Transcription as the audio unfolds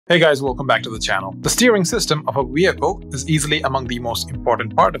Hey guys, welcome back to the channel. The steering system of a vehicle is easily among the most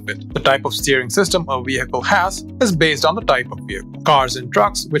important part of it. The type of steering system a vehicle has is based on the type of vehicle. Cars and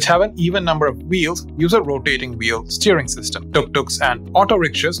trucks, which have an even number of wheels, use a rotating wheel steering system. Tuk Tuks and auto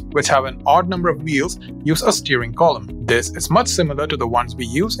rickshaws, which have an odd number of wheels, use a steering column. This is much similar to the ones we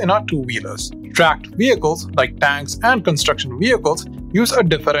use in our two-wheelers. Tracked vehicles like tanks and construction vehicles use a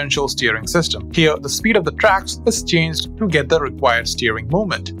differential steering system. Here, the speed of the tracks is changed to get the required steering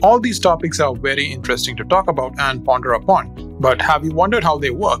movement. All these topics are very interesting to talk about and ponder upon, but have you wondered how they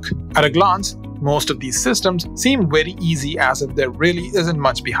work? At a glance, most of these systems seem very easy, as if there really isn't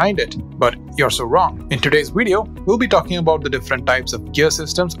much behind it, but you're so wrong. In today's video, we'll be talking about the different types of gear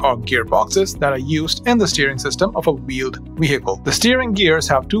systems or gearboxes that are used in the steering system of a wheeled vehicle. The steering gears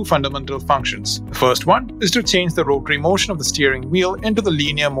have two fundamental functions. The first one is to change the rotary motion of the steering wheel into the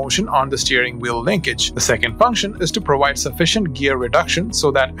linear motion on the steering wheel linkage. The second function is to provide sufficient gear reduction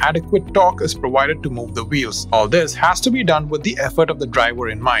so that adequate torque is provided to move the wheels. All this has to be done with the effort of the driver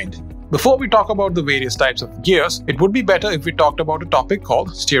in mind. Before we talk about the various types of gears, it would be better if we talked about a topic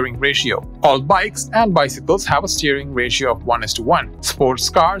called steering ratio. All bikes and bicycles have a steering ratio of 1:1. Sports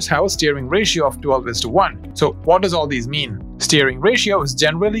cars have a steering ratio of 12:1. So what does all these mean? Steering ratio is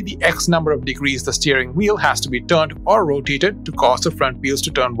generally the X number of degrees the steering wheel has to be turned or rotated to cause the front wheels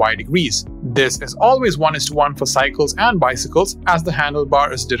to turn Y degrees. This is always 1:1 for cycles and bicycles, as the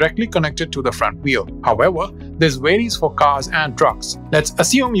handlebar is directly connected to the front wheel. However, this varies for cars and trucks. Let's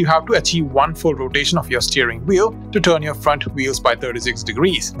assume you have to achieve one full rotation of your steering wheel to turn your front wheels by 36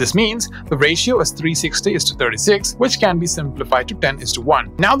 degrees. This means the ratio is 360:36, which can be simplified to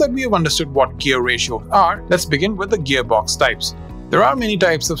 10:1. Now that we have understood what gear ratios are, let's begin with the gearbox types. There are many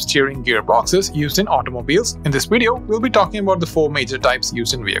types of steering gearboxes used in automobiles. In this video, we'll be talking about the four major types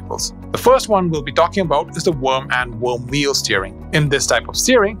used in vehicles. The first one we'll be talking about is the worm and worm wheel steering. In this type of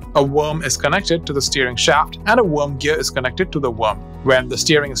steering, a worm is connected to the steering shaft and a worm gear is connected to the worm. When the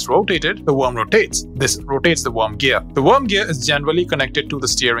steering is rotated, the worm rotates. This rotates the worm gear. The worm gear is generally connected to the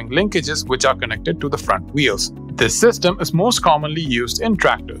steering linkages, which are connected to the front wheels. This system is most commonly used in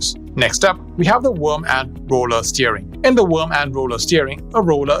tractors. Next up, we have the worm and roller steering. In the worm and roller steering, a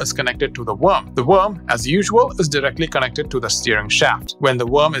roller is connected to the worm. The worm, as usual, is directly connected to the steering shaft. When the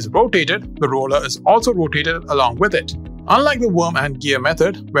worm is rotated, the roller is also rotated along with it. Unlike the worm and gear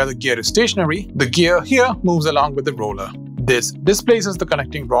method, where the gear is stationary, the gear here moves along with the roller. This displaces the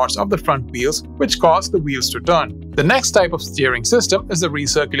connecting rods of the front wheels, which cause the wheels to turn. The next type of steering system is the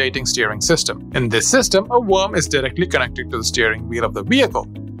recirculating steering system. In this system, a worm is directly connected to the steering wheel of the vehicle.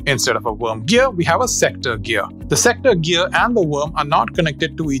 Instead of a worm gear, we have a sector gear. The sector gear and the worm are not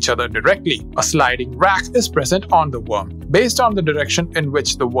connected to each other directly. A sliding rack is present on the worm. Based on the direction in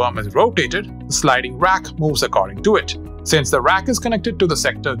which the worm is rotated, the sliding rack moves according to it. Since the rack is connected to the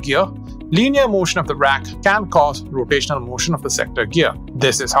sector gear, linear motion of the rack can cause rotational motion of the sector gear.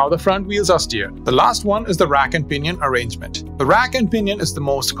 This is how the front wheels are steered. The last one is the rack and pinion arrangement. The rack and pinion is the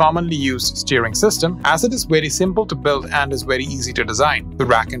most commonly used steering system, as it is very simple to build and is very easy to design. The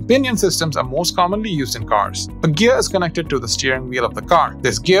rack and pinion systems are most commonly used in cars. A gear is connected to the steering wheel of the car.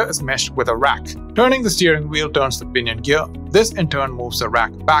 This gear is meshed with a rack. Turning the steering wheel turns the pinion gear. This in turn moves the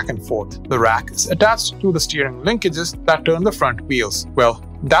rack back and forth. The rack is attached to the steering linkages that turn the front wheels. Well,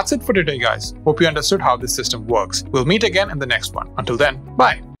 that's it for today, guys. Hope you understood how this system works. We'll meet again in the next one. Until then,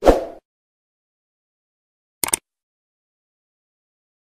 bye.